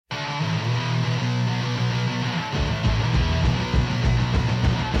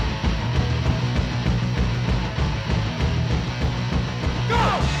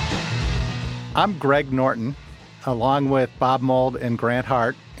I'm Greg Norton, along with Bob Mould and Grant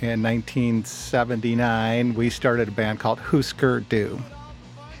Hart. In 1979, we started a band called Husker Du.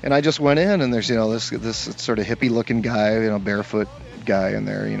 And I just went in, and there's, this sort of hippie-looking guy, barefoot guy in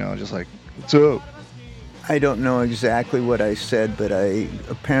there, just like, what's up? I don't know exactly what I said, but I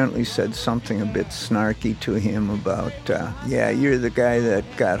apparently said something a bit snarky to him about, you're the guy that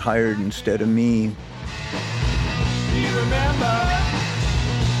got hired instead of me. Do you remember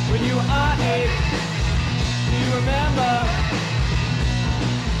when you were our age? Do you remember?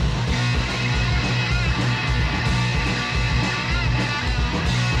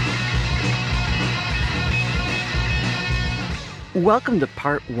 Welcome to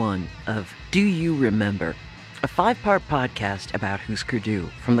part 1 of Do You Remember, a 5-part podcast about Husker Du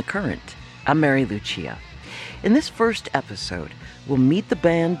from The Current. I'm Mary Lucia. In this first episode, we'll meet the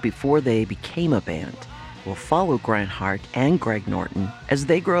band before they became a band. We'll follow Grant Hart and Greg Norton as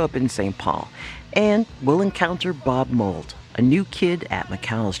they grow up in St. Paul. And we'll encounter Bob Mould, a new kid at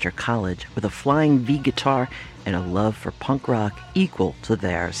Macalester College with a flying V guitar and a love for punk rock equal to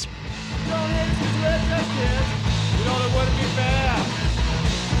theirs.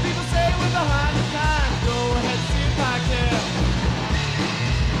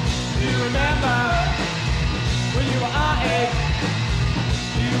 Do you remember when you were our age?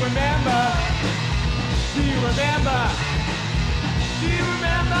 Do you remember? Do you remember? Do you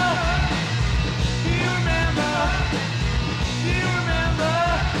remember? Do you remember? Do you remember?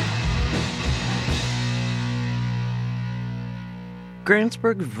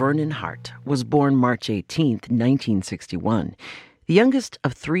 Grantsburg Vernon Hart was born March 18, 1961, the youngest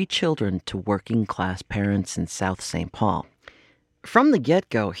of 3 children to working-class parents in South St. Paul. From the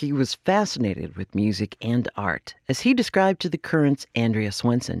get-go, he was fascinated with music and art, as he described to The Current's Andrea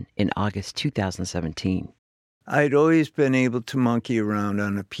Swenson in August 2017. I'd always been able to monkey around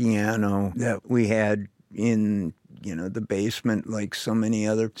on a piano that we had in, the basement like so many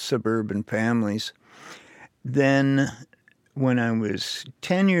other suburban families. Then, when I was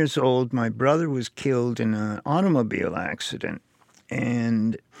 10 years old, my brother was killed in an automobile accident,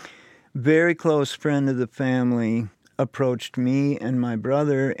 and a very close friend of the family approached me and my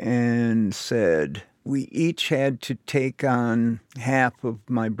brother and said we each had to take on half of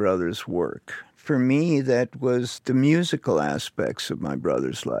my brother's work. For me, that was the musical aspects of my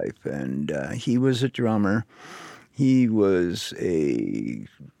brother's life, and he was a drummer. He was a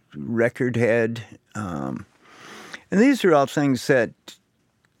record head. And these are all things that,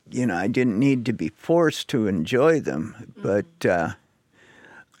 I didn't need to be forced to enjoy them, but I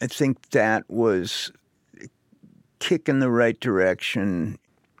think that was kick in the right direction.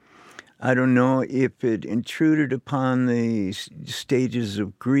 I don't know if it intruded upon the stages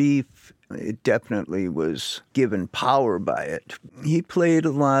of grief. It definitely was given power by it. He played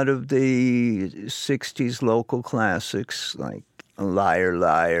a lot of the 60s local classics like Liar,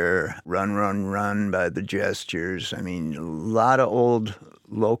 Liar, Run, Run, Run by the Gestures. A lot of old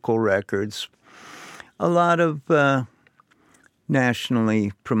local records. A lot of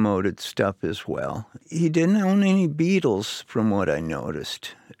nationally promoted stuff as well. He didn't own any Beatles, from what I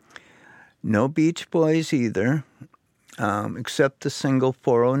noticed. No Beach Boys either, except the single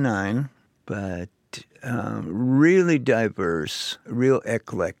 409, but really diverse, real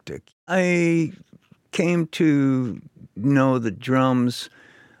eclectic. I came to know the drums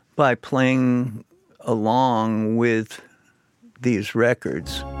by playing along with these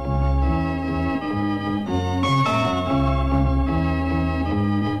records.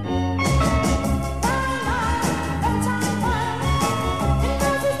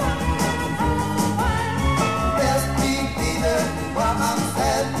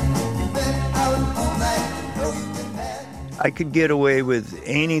 I could get away with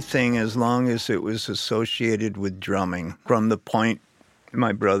anything as long as it was associated with drumming from the point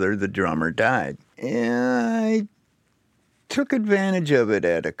my brother, the drummer, died. And I took advantage of it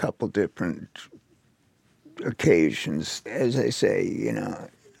at a couple different occasions. As I say,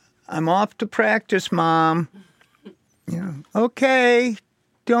 I'm off to practice, Mom. Okay,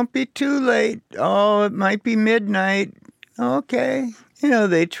 don't be too late. Oh, it might be midnight. Okay.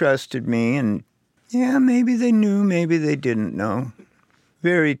 They trusted me, and maybe they knew, maybe they didn't know.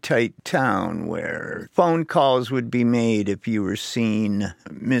 Very tight town where phone calls would be made if you were seen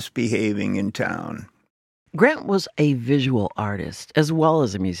misbehaving in town. Grant was a visual artist as well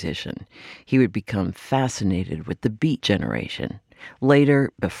as a musician. He would become fascinated with the Beat Generation,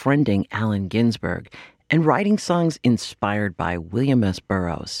 later befriending Allen Ginsberg and writing songs inspired by William S.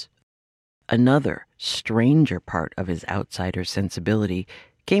 Burroughs. Another, stranger part of his outsider sensibility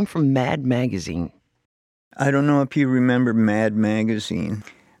came from Mad Magazine. I don't know if you remember Mad Magazine,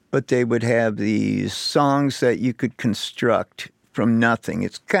 but they would have these songs that you could construct from nothing.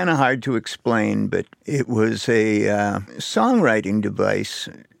 It's kind of hard to explain, but it was a songwriting device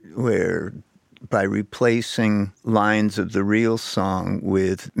where by replacing lines of the real song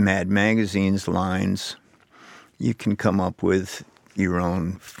with Mad Magazine's lines, you can come up with your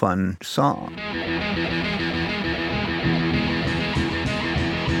own fun song.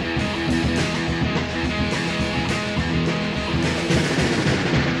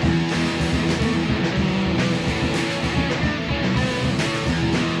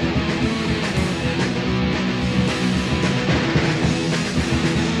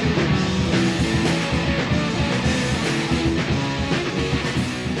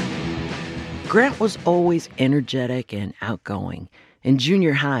 Grant was always energetic and outgoing. In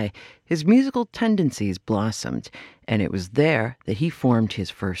junior high, his musical tendencies blossomed, and it was there that he formed his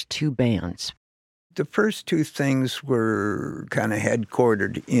first two bands. The first two things were kind of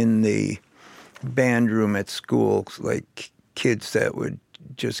headquartered in the band room at school, like kids that would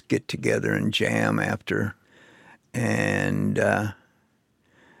just get together and jam after. And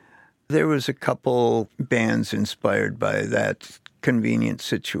there was a couple bands inspired by that convenient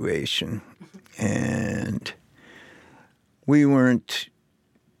situation. And we weren't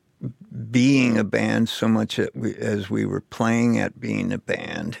being a band so much as we were playing at being a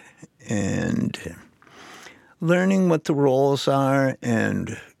band and learning what the roles are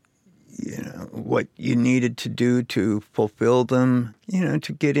and, what you needed to do to fulfill them,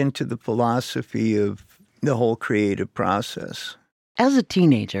 to get into the philosophy of the whole creative process. As a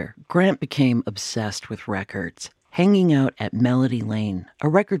teenager, Grant became obsessed with records, hanging out at Melody Lane, a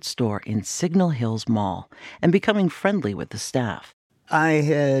record store in Signal Hills Mall, and becoming friendly with the staff. I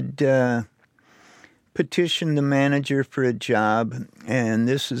had petitioned the manager for a job, and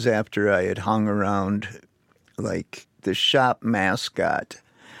this is after I had hung around like the shop mascot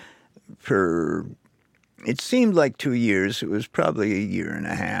for, it seemed like 2 years. It was probably a year and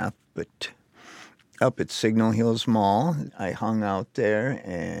a half, but up at Signal Hills Mall. I hung out there,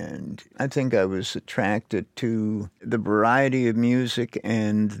 and I think I was attracted to the variety of music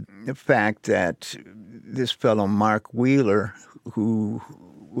and the fact that this fellow, Mark Wheeler, who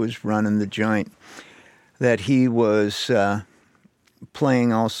was running the joint, that he was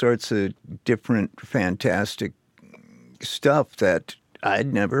playing all sorts of different fantastic stuff that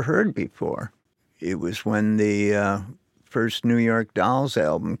I'd never heard before. It was when the first New York Dolls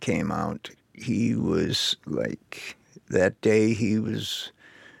album came out. He was like, that day he was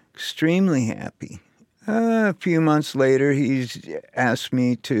extremely happy. A few months later, he's asked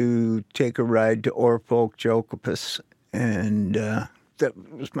me to take a ride to Orfolk Jokopus, and that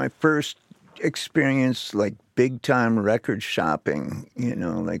was my first experience, like big-time record shopping,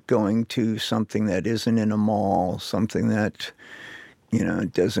 like going to something that isn't in a mall, something that,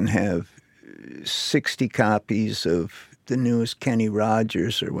 doesn't have 60 copies of the newest Kenny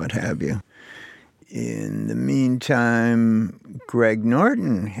Rogers or what have you. In the meantime, Greg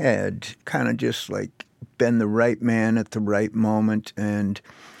Norton had kind of just like been the right man at the right moment, and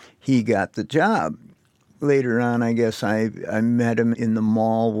he got the job. Later on, I guess I met him in the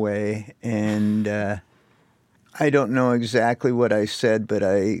mall way, and I don't know exactly what I said, but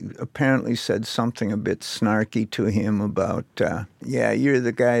I apparently said something a bit snarky to him about, you're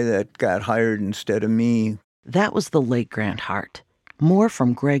the guy that got hired instead of me. That was the late Grant Hart. More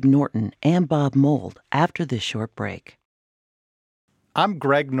from Greg Norton and Bob Mould after this short break. I'm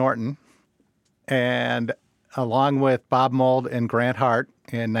Greg Norton, and along with Bob Mould and Grant Hart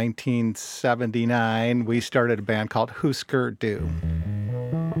in 1979, we started a band called Husker Du.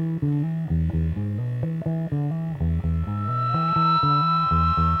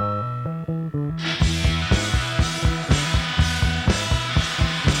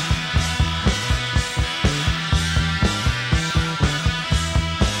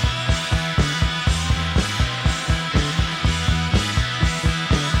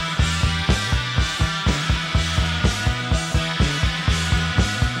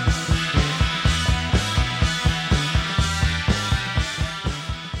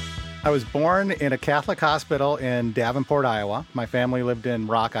 I was born in a Catholic hospital in Davenport, Iowa. My family lived in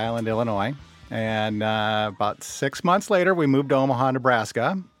Rock Island, Illinois. And about 6 months later, we moved to Omaha,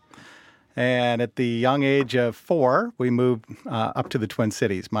 Nebraska. And at the young age of 4, we moved up to the Twin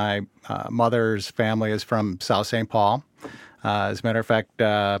Cities. My mother's family is from South St. Paul. As a matter of fact,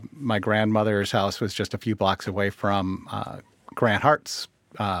 my grandmother's house was just a few blocks away from Grant Hart's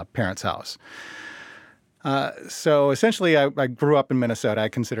parents' house. So essentially, I grew up in Minnesota. I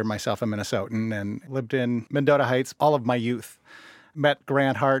consider myself a Minnesotan and lived in Mendota Heights all of my youth. Met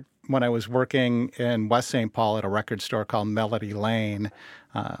Grant Hart when I was working in West St. Paul at a record store called Melody Lane.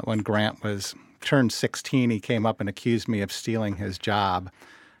 When Grant turned 16, he came up and accused me of stealing his job.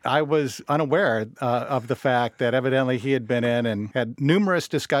 I was unaware of the fact that evidently he had been in and had numerous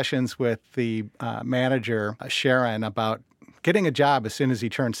discussions with the manager, Sharon, about getting a job as soon as he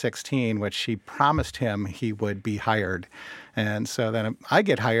turned 16, which she promised him he would be hired. And so then I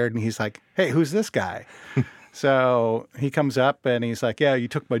get hired, and he's like, hey, who's this guy? So he comes up, and he's like, yeah, you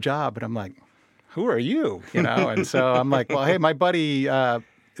took my job. And I'm like, who are you? And so I'm like, well, hey, my buddy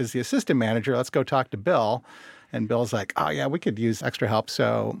is the assistant manager. Let's go talk to Bill. And Bill's like, oh, yeah, we could use extra help.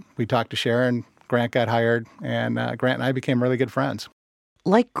 So we talked to Sharon. Grant got hired, and Grant and I became really good friends.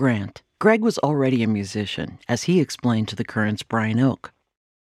 Like Grant, Greg was already a musician, as he explained to the Current's Brian Oak.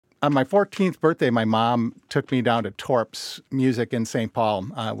 On my 14th birthday, my mom took me down to Torp's Music in St. Paul,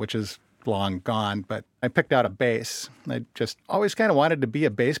 which is long gone, but I picked out a bass. I just always kind of wanted to be a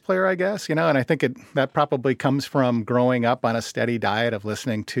bass player, I guess, and I think that probably comes from growing up on a steady diet of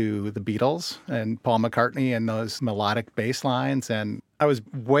listening to the Beatles and Paul McCartney and those melodic bass lines. And I was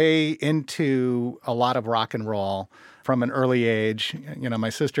way into a lot of rock and roll from an early age. My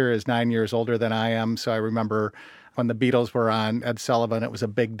sister is 9 years older than I am, so I remember when the Beatles were on Ed Sullivan, it was a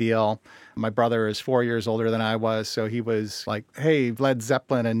big deal. My brother is 4 years older than I was, so he was like, hey, Led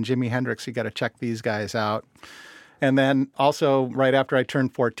Zeppelin and Jimi Hendrix, you got to check these guys out. And then also right after I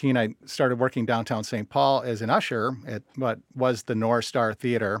turned 14, I started working downtown St. Paul as an usher at what was the North Star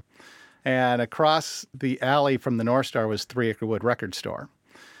Theater. And across the alley from the North Star was Three Acre Wood Record Store.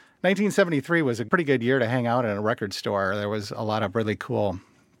 1973 was a pretty good year to hang out in a record store. There was a lot of really cool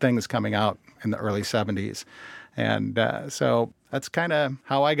things coming out in the early 70s. And so that's kind of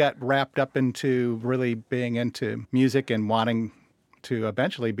how I got wrapped up into really being into music and wanting to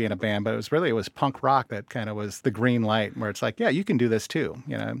eventually be in a band. But it was punk rock that kind of was the green light where it's like, yeah, you can do this too.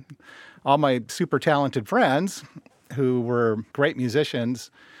 All my super talented friends who were great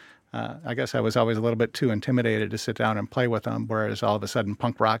musicians, I guess I was always a little bit too intimidated to sit down and play with them, whereas all of a sudden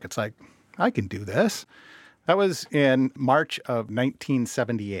punk rock, it's like, I can do this. That was in March of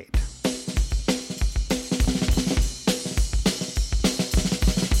 1978.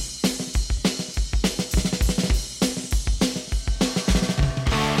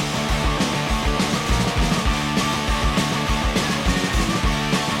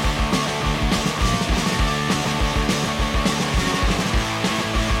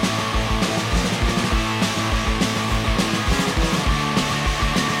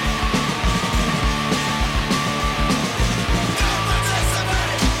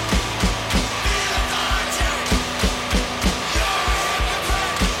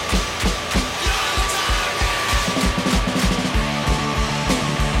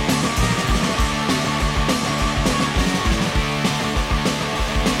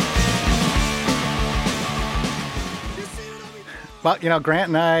 Well, Grant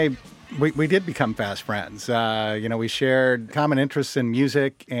and I, we did become fast friends. We shared common interests in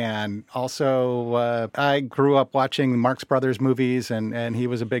music, and also I grew up watching Marx Brothers movies, and he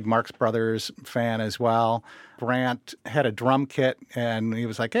was a big Marx Brothers fan as well. Grant had a drum kit, and he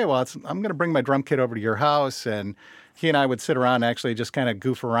was like, hey, well, I'm going to bring my drum kit over to your house, and he and I would sit around and actually just kind of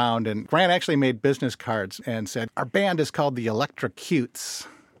goof around, and Grant actually made business cards and said, our band is called the Electrocutes.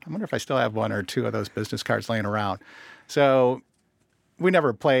 I wonder if I still have one or two of those business cards laying around. So we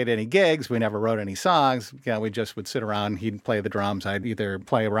never played any gigs. We never wrote any songs. We just would sit around. He'd play the drums. I'd either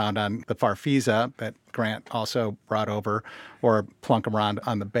play around on the Farfisa that Grant also brought over or plunk around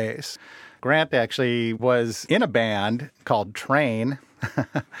on the bass. Grant actually was in a band called Train.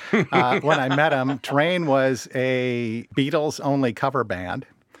 When I met him, Train was a Beatles-only cover band.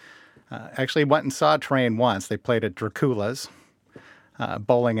 Actually went and saw Train once. They played at Dracula's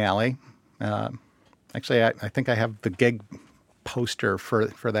bowling alley. Actually, I think I have the gig poster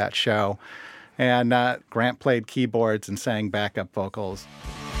for that show. And Grant played keyboards and sang backup vocals.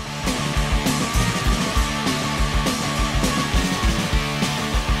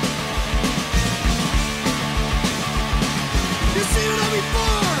 You seen it all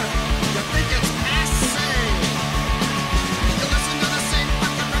before. You think it's passé. You listen to the same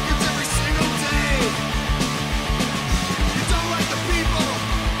fucking records every single day. You don't like the people.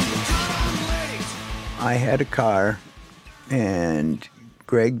 You cut on late. I had a car, and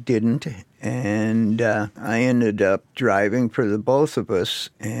Greg didn't, and I ended up driving for the both of us,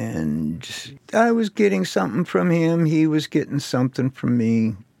 and I was getting something from him, he was getting something from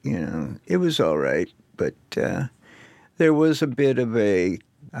me, it was all right, but there was a bit of I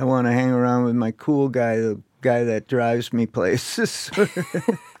want to hang around with my cool guy, the guy that drives me places.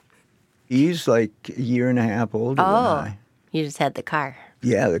 He's like a year and a half older than I. You just had the car.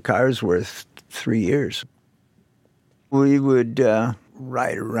 Yeah, the car's worth 3 years. We would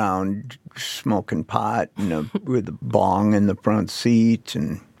ride around smoking pot with a bong in the front seat,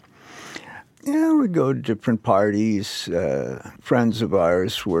 and we'd go to different parties. Friends of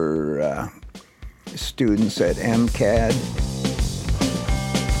ours were students at MCAD.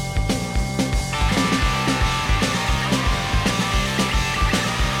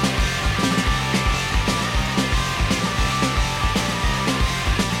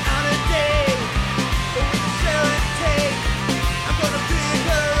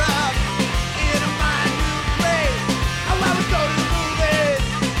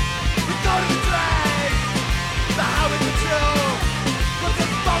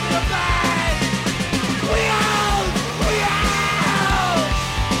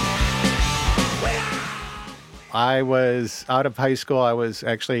 I was out of high school. I was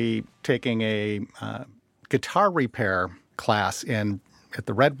actually taking a guitar repair class at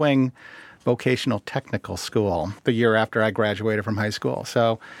the Red Wing Vocational Technical School the year after I graduated from high school.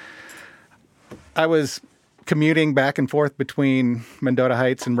 So I was commuting back and forth between Mendota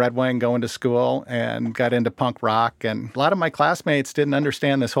Heights and Red Wing going to school, and got into punk rock. And a lot of my classmates didn't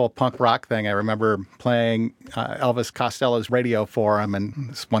understand this whole punk rock thing. I remember playing Elvis Costello's Radio for him, and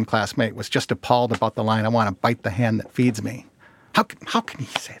this one classmate was just appalled about the line, "I want to bite the hand that feeds me." How can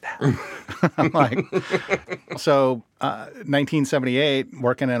he say that? I'm like, so 1978,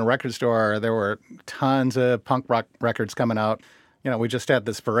 working in a record store, there were tons of punk rock records coming out. We just had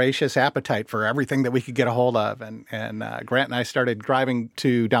this voracious appetite for everything that we could get a hold of. And Grant and I started driving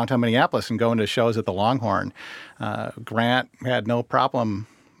to downtown Minneapolis and going to shows at the Longhorn. Grant had no problem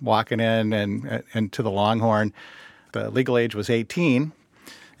walking in and to the Longhorn. The legal age was 18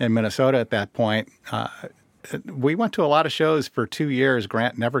 in Minnesota at that point. We went to a lot of shows for 2 years.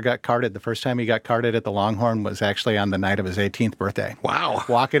 Grant never got carded. The first time he got carded at the Longhorn was actually on the night of his 18th birthday. Wow.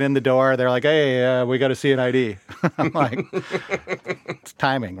 Walking in the door, they're like, "Hey, we got to see an ID." I'm like, it's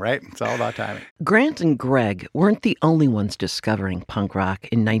timing, right? It's all about timing. Grant and Greg weren't the only ones discovering punk rock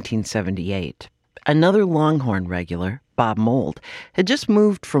in 1978. Another Longhorn regular, Bob Mould, had just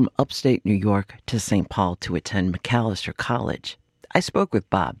moved from upstate New York to St. Paul to attend Macalester College. I spoke with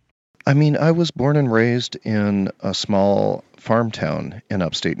Bob. I mean, I was born and raised in a small farm town in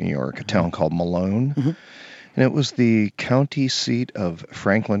upstate New York, a town called Malone. Mm-hmm. And it was the county seat of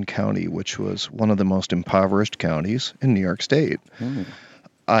Franklin County, which was one of the most impoverished counties in New York State. Mm.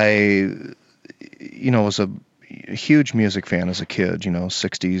 I was a huge music fan as a kid,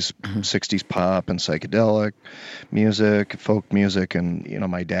 60s pop and psychedelic music, folk music. And,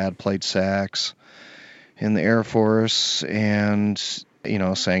 my dad played sax in the Air Force and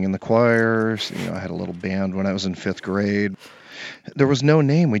sang in the choirs. I had a little band when I was in 5th grade. There was no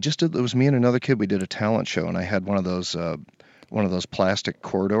name. It was me and another kid. We did a talent show, and I had one of those plastic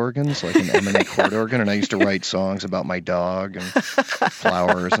chord organs, like an eminent chord organ, and I used to write songs about my dog and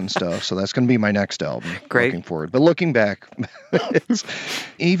flowers and stuff. So that's going to be my next album. Great. Looking forward. But looking back,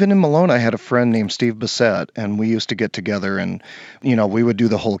 even in Malone, I had a friend named Steve Bissett, and we used to get together and, we would do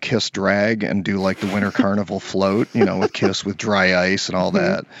the whole Kiss drag and do like the Winter Carnival float, with Kiss with dry ice and all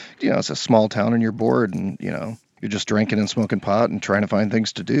that. It's a small town and you're bored and, you're just drinking and smoking pot and trying to find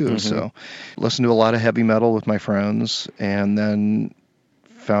things to do. Mm-hmm. So listened to a lot of heavy metal with my friends, and then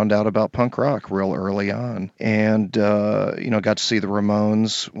found out about punk rock real early on. And, got to see the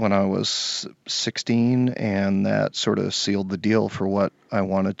Ramones when I was 16, and that sort of sealed the deal for what I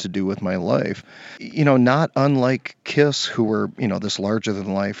wanted to do with my life. Not unlike Kiss, who were, this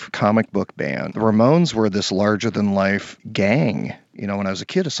larger-than-life comic book band. The Ramones were this larger-than-life gang. When I was a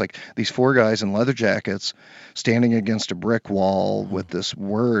kid, it's like these 4 guys in leather jackets standing against a brick wall with this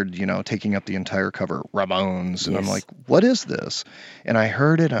word, taking up the entire cover, Ramones. And yes. I'm like, what is this? And I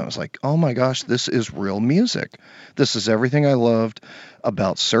heard it, and I was like, oh my gosh, this is real music. This is everything I loved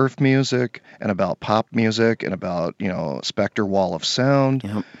about surf music and about pop music and about, Spectre Wall of Sound.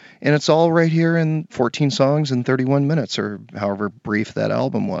 Yep. And it's all right here in 14 songs in 31 minutes, or however brief that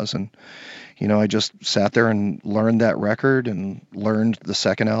album was. And I just sat there and learned that record and learned the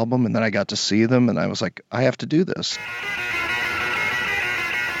second album, and then I got to see them, and I was like, I have to do this.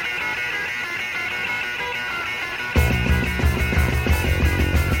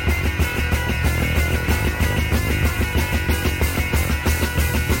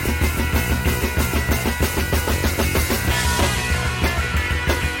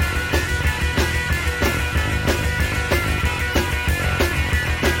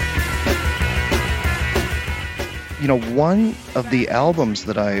 One of the albums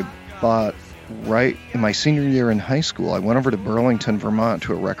that I bought right in my senior year in high school, I went over to Burlington, Vermont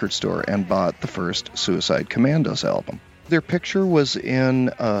to a record store and bought the first Suicide Commandos album. Their picture was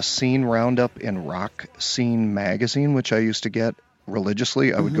in a scene roundup in Rock Scene magazine, which I used to get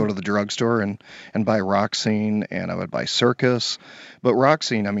religiously. I would go to the drugstore and buy Rock Scene, and I would buy Circus. But Rock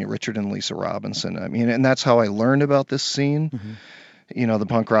Scene, I mean, Richard and Lisa Robinson. I mean, and that's how I learned about this scene, you know, the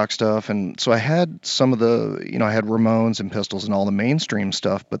punk rock stuff. And so I had some of the, you know, I had Ramones and Pistols and all the mainstream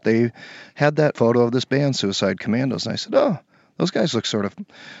stuff, but they had that photo of this band, Suicide Commandos. And I said, oh, those guys look sort of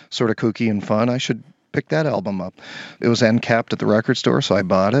kooky and fun. I should pick that album up. It was end capped at the record store, so I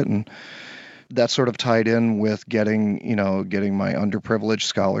bought it, and that sort of tied in with getting my underprivileged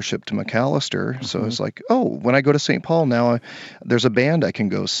scholarship to Macalester. So it's like, oh, when I go to St. Paul now, there's a band I can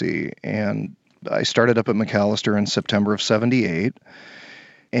go see. And I started up at Macalester in September of '78,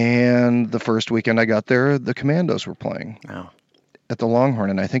 and the first weekend I got there, the Commandos were playing at the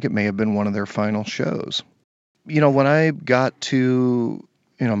Longhorn, and I think it may have been one of their final shows. You know, when I got to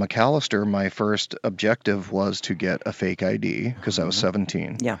Macalester, my first objective was to get a fake ID because I was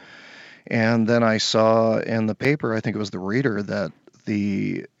 17. Yeah. And then I saw in the paper, I think it was the Reader, that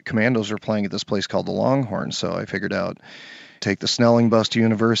the Commandos were playing at this place called the Longhorn. So I figured out, take the Snelling bus to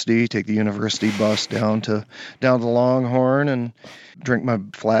university, take the university bus down to the Longhorn, and drink my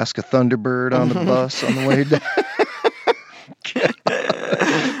flask of Thunderbird on the bus on the way down.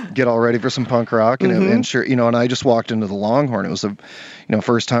 Get all ready for some punk rock, and sure, you know, and I just walked into the Longhorn. It was the,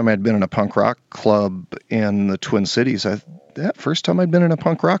 first time I'd been in a punk rock club in the Twin Cities. That first time I'd been in a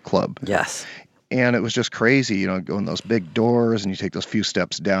punk rock club. Yes. And it was just crazy, you know, going those big doors, and you take those few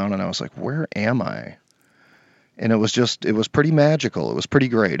steps down, and I was like, where am I? And it was pretty magical. It was pretty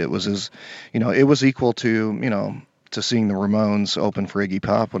great. It was it was equal to, to seeing the Ramones open for Iggy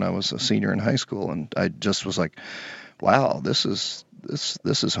Pop when I was a senior in high school. And I just was like, wow, this is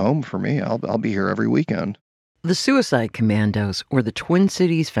home for me. I'll be here every weekend. The Suicide Commandos were the Twin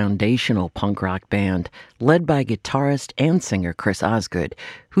Cities foundational punk rock band led by guitarist and singer Chris Osgood,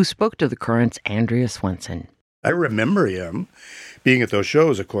 who spoke to the Current's Andrea Swenson. I remember him being at those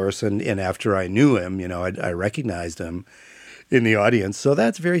shows, of course, and after I knew him, I recognized him in the audience. So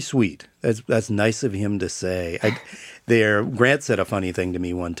that's very sweet. That's nice of him to say. Grant said a funny thing to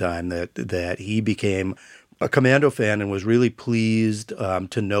me one time that he became a Commando fan and was really pleased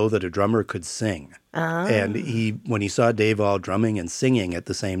to know that a drummer could sing. And when he saw Dave All drumming and singing at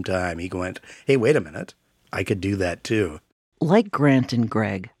the same time, he went, hey, wait a minute, I could do that too. Like Grant and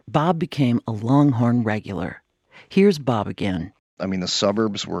Greg, Bob became a Longhorn regular. Here's Bob again. I mean, the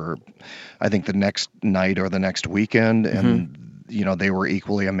Suburbs were, I think, the next night or the next weekend, and they were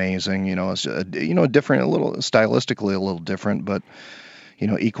equally amazing. It's different, a little stylistically a little different, but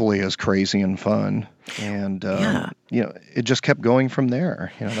equally as crazy and fun. And it just kept going from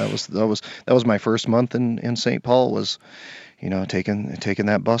there. That was my first month in St. Paul, was taking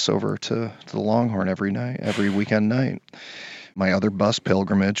that bus over to the Longhorn every weekend night. My other bus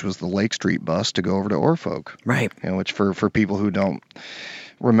pilgrimage was the Lake Street bus to go over to Orfolk. Right. Which for people who don't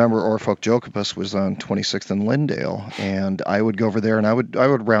remember, Orfolk Jokopus was on 26th and Lyndale, and I would go over there, and I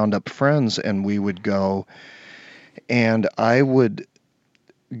would round up friends, and we would go, and I would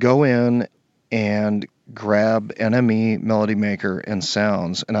go in and grab NME, Melody Maker, and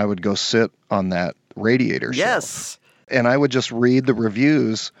Sounds, and I would go sit on that radiator shelf. Yes. And I would just read the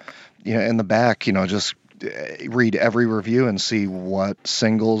reviews, in the back, just read every review and see what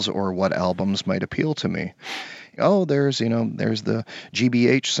singles or what albums might appeal to me. Oh, there's the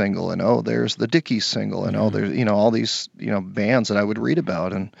GBH single, and there's the Dickies single, and there's, all these, bands that I would read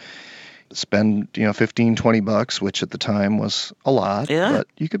about and spend, $15-20, which at the time was a lot, but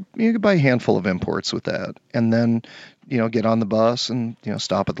you could buy a handful of imports with that. And then, get on the bus and,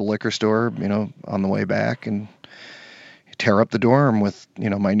 stop at the liquor store, on the way back, and tear up the dorm with,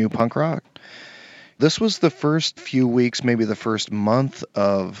 my new punk rock. This was the first few weeks, maybe the first month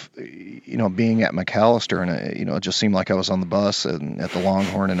of, being at Macalester, and it just seemed like I was on the bus and at the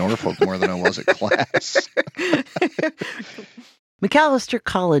Longhorn in Norfolk more than I was at class. Macalester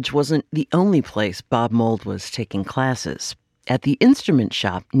College wasn't the only place Bob Mould was taking classes. At the instrument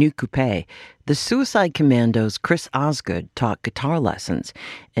shop, New Coupe, the Suicide Commandos' Chris Osgood taught guitar lessons,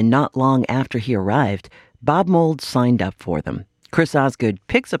 and not long after he arrived, Bob Mould signed up for them. Chris Osgood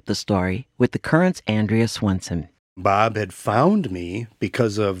picks up the story with the Current's Andrea Swenson. Bob had found me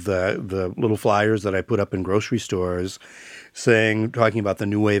because of the little flyers that I put up in grocery stores talking about the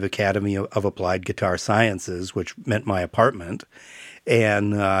New Wave Academy of Applied Guitar Sciences, which meant my apartment.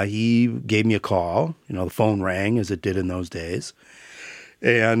 And he gave me a call. The phone rang, as it did in those days.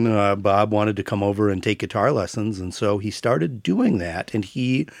 And Bob wanted to come over and take guitar lessons. And so he started doing that. And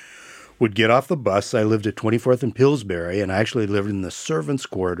he would get off the bus. I lived at 24th and Pillsbury, and I actually lived in the servants'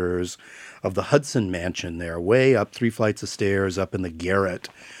 quarters of the Hudson Mansion there, way up 3 flights of stairs up in the garret,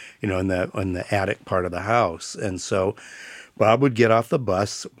 in the attic part of the house. And so Bob would get off the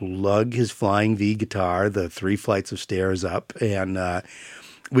bus, lug his Flying V guitar the 3 flights of stairs up, and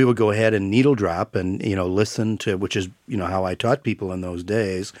we would go ahead and needle drop and, listen to, which is, how I taught people in those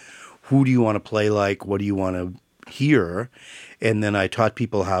days. Who do you want to play like? What do you want to hear? And then I taught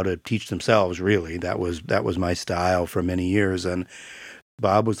people how to teach themselves, really. That was my style for many years. And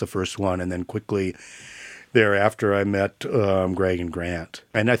Bob was the first one. And then quickly thereafter, I met Greg and Grant.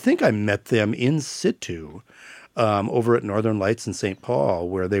 And I think I met them in situ over at Northern Lights in St. Paul,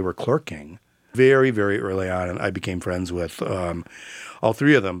 where they were clerking. Very, very early on, and I became friends with all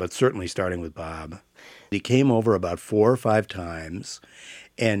 3 of them, but certainly starting with Bob. He came over about 4 or 5 times,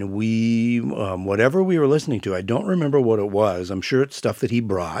 and we, whatever we were listening to, I don't remember what it was. I'm sure it's stuff that he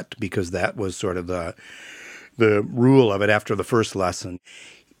brought, because that was sort of the rule of it after the first lesson.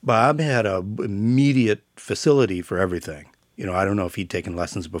 Bob had an immediate facility for everything. I don't know if he'd taken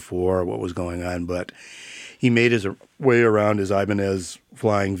lessons before or what was going on, but he made his way around his Ibanez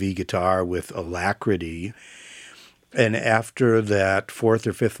Flying V guitar with alacrity. And after that 4th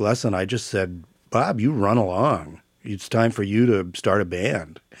or 5th lesson, I just said, Bob, you run along. It's time for you to start a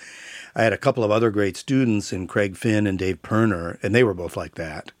band. I had a couple of other great students in Craig Finn and Dave Perner, and they were both like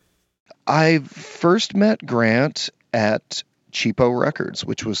that. I first met Grant at Cheapo Records,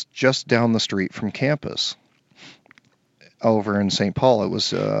 which was just down the street from campus over in St. Paul. It was,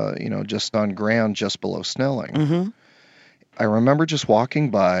 just on Grand, just below Snelling. Mm-hmm. I remember just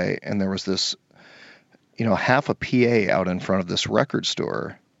walking by, and there was this, half a PA out in front of this record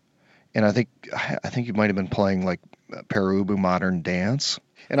store. And I think you might have been playing like Perubu Modern Dance.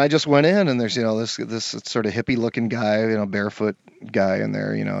 And I just went in, and there's, this sort of hippie looking guy, barefoot guy in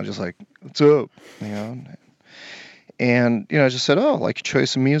there, just like, what's up? And, I just said, oh, like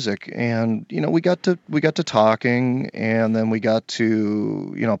choice of music. And, we got to talking, and then we got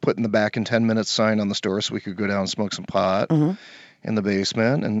to, putting the back in 10 minutes sign on the store so we could go down and smoke some pot in the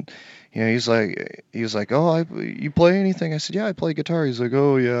basement. And, he was like, oh, you play anything? I said, yeah, I play guitar. He's like,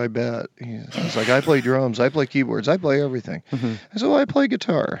 oh, yeah, I bet. He's like, I play drums. I play keyboards. I play everything. Mm-hmm. I said, well, I play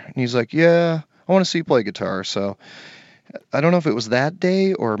guitar. And he's like, yeah, I want to see you play guitar. So I don't know if it was that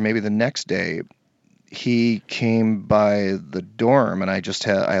day or maybe the next day. He came by the dorm, and I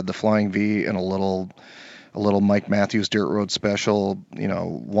had the Flying V and a little Mike Matthews Dirt Road Special,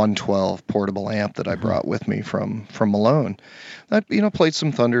 112 portable amp that I brought with me from Malone. That, played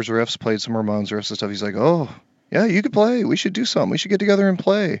some Thunders riffs, played some Ramones riffs and stuff. He's like, oh, yeah, you could play. We should do something. We should get together and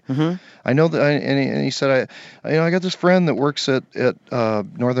play. Mm-hmm. I know that. And he said, I got this friend that works at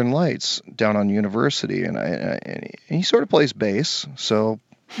Northern Lights down on University, and he sort of plays bass. So,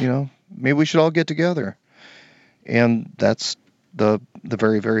 maybe we should all get together. And that's the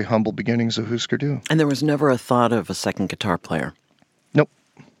very, very humble beginnings of Husker Du. And there was never a thought of a second guitar player? Nope.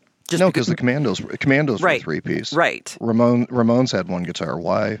 Just because the Commandos were 3-piece. Right. Ramones had one guitar.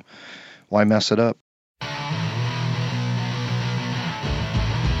 Why mess it up?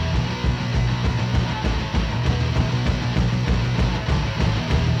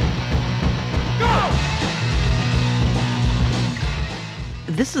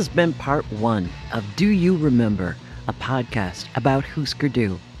 This has been part 1 of Do You Remember, a podcast about Husker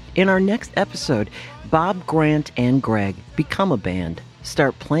Du. In our next episode, Bob, Grant, and Greg become a band,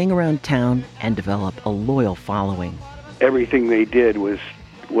 start playing around town, and develop a loyal following. Everything they did was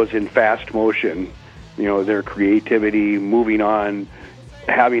in fast motion. Their creativity, moving on,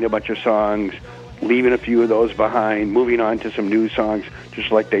 having a bunch of songs, leaving a few of those behind, moving on to some new songs, just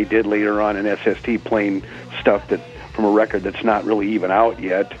like they did later on in SST, playing stuff that from a record that's not really even out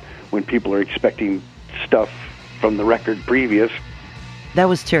yet, when people are expecting stuff from the record previous. That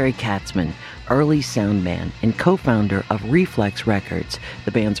was Terry Katzman, early sound man and co-founder of Reflex Records,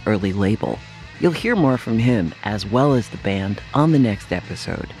 the band's early label. You'll hear more from him, as well as the band, on the next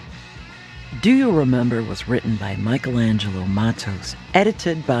episode. Do You Remember was written by Michelangelo Matos,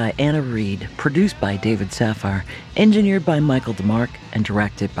 edited by Anna Reed, produced by David Sapphire, engineered by Michael DeMarc, and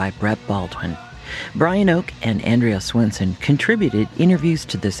directed by Brett Baldwin. Brian Oak and Andrea Swenson contributed interviews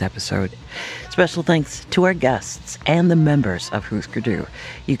to this episode. Special thanks to our guests and the members of Husker Du.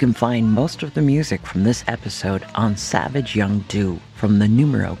 You can find most of the music from this episode on Savage Young Do from the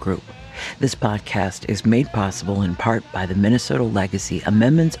Numero Group. This podcast is made possible in part by the Minnesota Legacy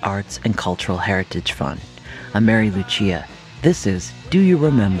Amendments Arts and Cultural Heritage Fund. I'm Mary Lucia. This is Do You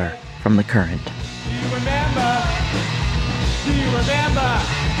Remember from The Current. Do you remember? Do you remember?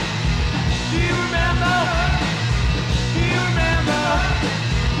 Do you remember? Do you remember?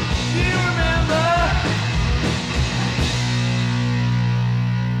 Do you remember?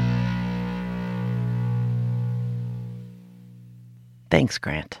 Thanks,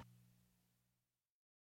 Grant.